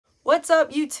What's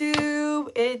up,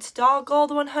 YouTube? It's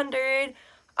DollGold100.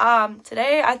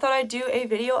 Today I thought I'd do a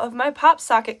video of my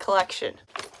PopSocket collection.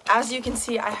 As you can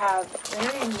see, I have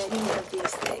very many of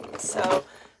these things. So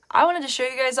I wanted to show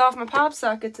you guys off my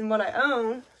PopSockets and what I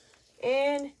own.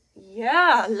 And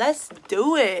yeah, let's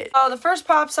do it. The first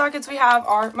PopSockets we have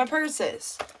are my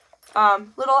purses.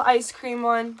 Little ice cream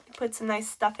one. Put some nice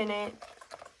stuff in it.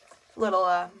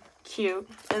 Little cute.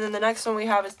 And then the next one we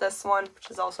have is this one,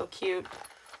 which is also cute.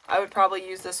 I would probably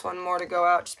use this one more to go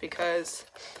out just because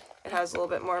it has a little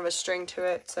bit more of a string to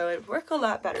it, so it'd work a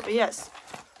lot better. But yes,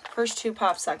 first two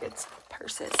PopSockets,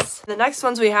 purses. The next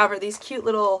ones we have are these cute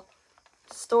little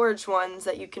storage ones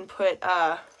that you can put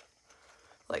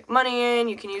like money in.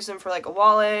 You can use them for like a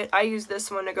wallet. I use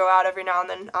this one to go out every now and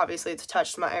then. Obviously it's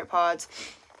attached to my AirPods,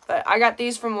 but I got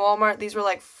these from Walmart. These were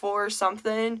like $4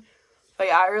 something. But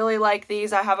yeah, I really like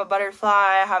these. I have a butterfly,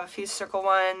 I have a few circle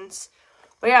ones.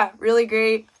 But yeah, really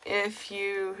great if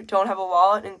you don't have a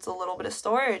wallet and it's a little bit of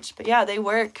storage. But yeah, they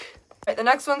work. Right, the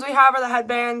next ones we have are the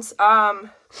headbands. I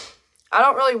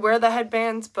don't really wear the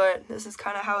headbands, but this is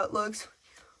kind of how it looks.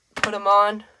 Put them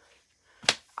on.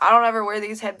 I don't ever wear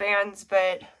these headbands,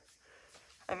 but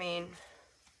I mean,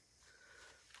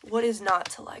 what is not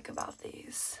to like about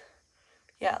these?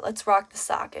 Yeah, let's rock the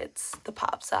sockets, the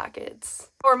PopSockets.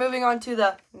 We're moving on to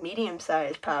the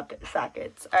medium-sized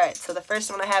PopSockets. Alright, so the first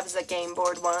one I have is a game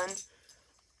board one.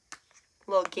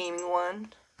 Little gaming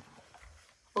one.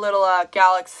 A little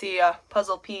galaxy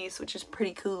puzzle piece, which is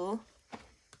pretty cool. A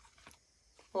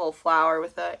little flower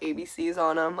with ABCs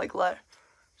on them, like letters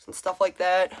and stuff like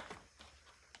that.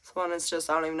 This one is just,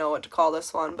 I don't even know what to call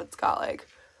this one, but it's got like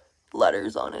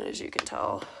letters on it, as you can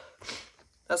tell.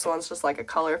 This one's just like a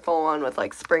colorful one with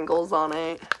like sprinkles on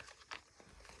it.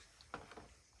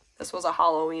 This was a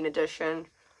Halloween edition.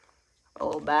 A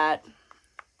little bat.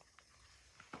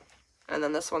 And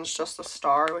then this one's just a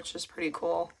star, which is pretty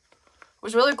cool.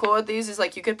 What's really cool with these is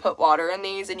like you could put water in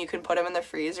these and you can put them in the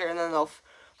freezer and then the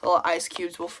little ice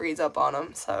cubes will freeze up on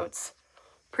them. So it's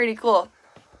pretty cool.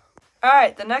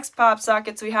 Alright, the next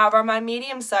PopSockets we have are my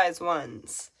medium-sized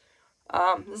ones.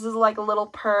 This is like a little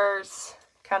purse.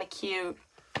 Kind of cute.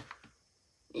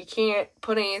 You can't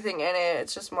put anything in it.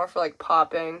 It's just more for like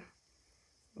popping.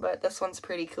 But this one's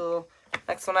pretty cool.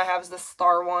 Next one I have is the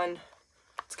star one.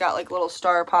 It's got like little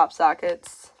star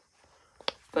PopSockets.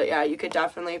 But yeah, you could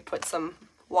definitely put some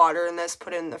water in this,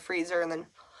 put it in the freezer, and then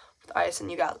with ice, and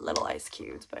you got little ice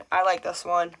cubes. But I like this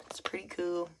one. It's pretty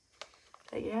cool.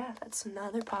 But yeah, that's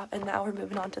another pop. And now we're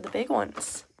moving on to the big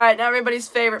ones. Alright, now everybody's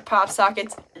favorite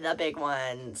PopSockets, the big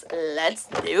ones. Let's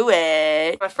do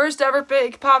it. My first ever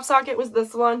big PopSocket was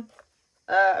this one.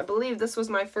 I believe this was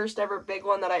my first ever big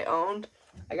one that I owned.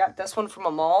 I got this one from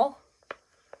a mall.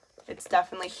 It's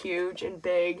definitely huge and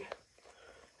big.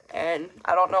 And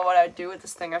I don't know what I'd do with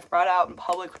this thing. I've brought it out in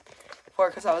public before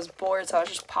because I was bored, so I was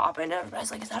just popping. Everybody's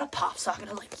like, is that a PopSocket?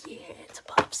 I was like, yeah, it's a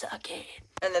PopSocket.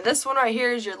 And then this one right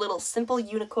here is your little simple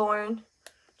unicorn,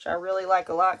 which I really like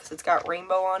a lot because it's got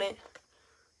rainbow on it.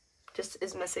 Just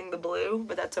is missing the blue,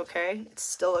 but that's okay. It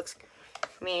still looks,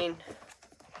 I mean,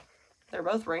 they're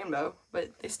both rainbow, but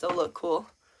they still look cool.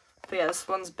 But yeah, this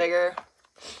one's bigger,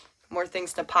 more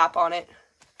things to pop on it.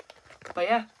 But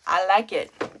yeah, I like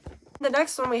it. The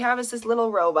next one we have is this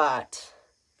little robot,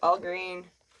 all green,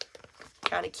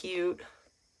 kind of cute.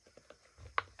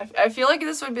 I feel like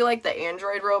this would be like the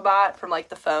Android robot from like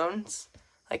the phones,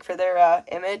 like for their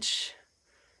image.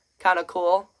 Kind of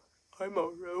cool. I'm a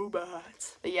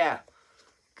robot. But yeah,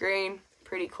 green,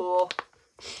 pretty cool.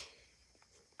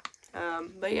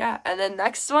 But yeah, and then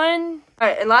next one.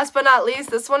 Alright, and last but not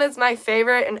least, this one is my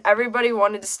favorite and everybody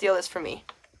wanted to steal this from me.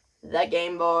 The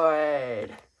Game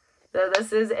Board. So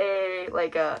this is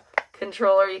like a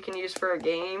controller you can use for a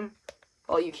game.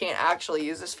 Well, you can't actually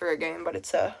use this for a game, but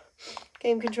it's a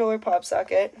game controller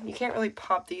PopSocket. You can't really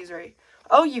pop these, right?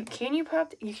 Oh, you can't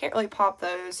really pop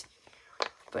those.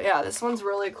 But yeah, this one's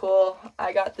really cool.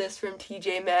 I got this from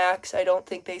TJ Maxx. I don't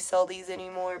think they sell these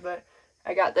anymore, but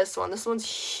I got this one. This one's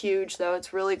huge though.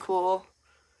 It's really cool.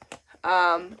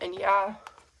 And yeah,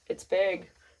 it's big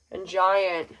and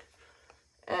giant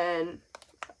and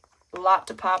a lot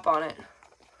to pop on it.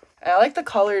 I like the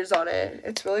colors on it.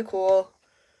 It's really cool.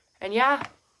 And yeah.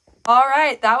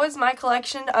 Alright, that was my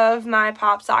collection of my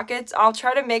PopSockets. I'll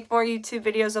try to make more YouTube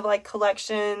videos of like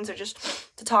collections or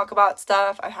just to talk about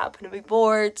stuff. I happen to be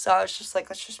bored, so I was just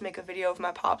like, let's just make a video of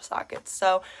my PopSockets.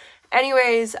 So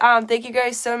anyways, thank you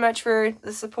guys so much for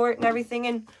the support and everything.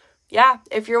 And yeah,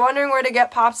 if you're wondering where to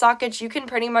get PopSockets, you can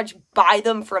pretty much buy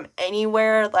them from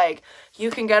anywhere. Like,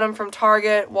 you can get them from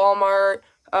Target, Walmart,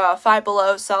 Five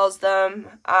Below sells them.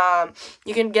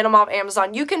 You can get them off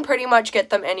Amazon. You can pretty much get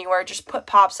them anywhere. Just put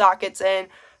PopSockets in.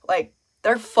 Like,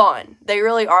 they're fun. They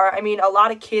really are. I mean, a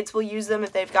lot of kids will use them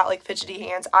if they've got, like, fidgety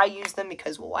hands. I use them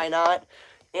because, well, why not?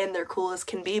 And they're cool as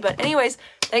can be. But anyways,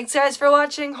 thanks, guys, for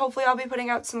watching. Hopefully, I'll be putting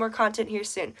out some more content here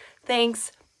soon.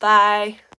 Thanks. Bye.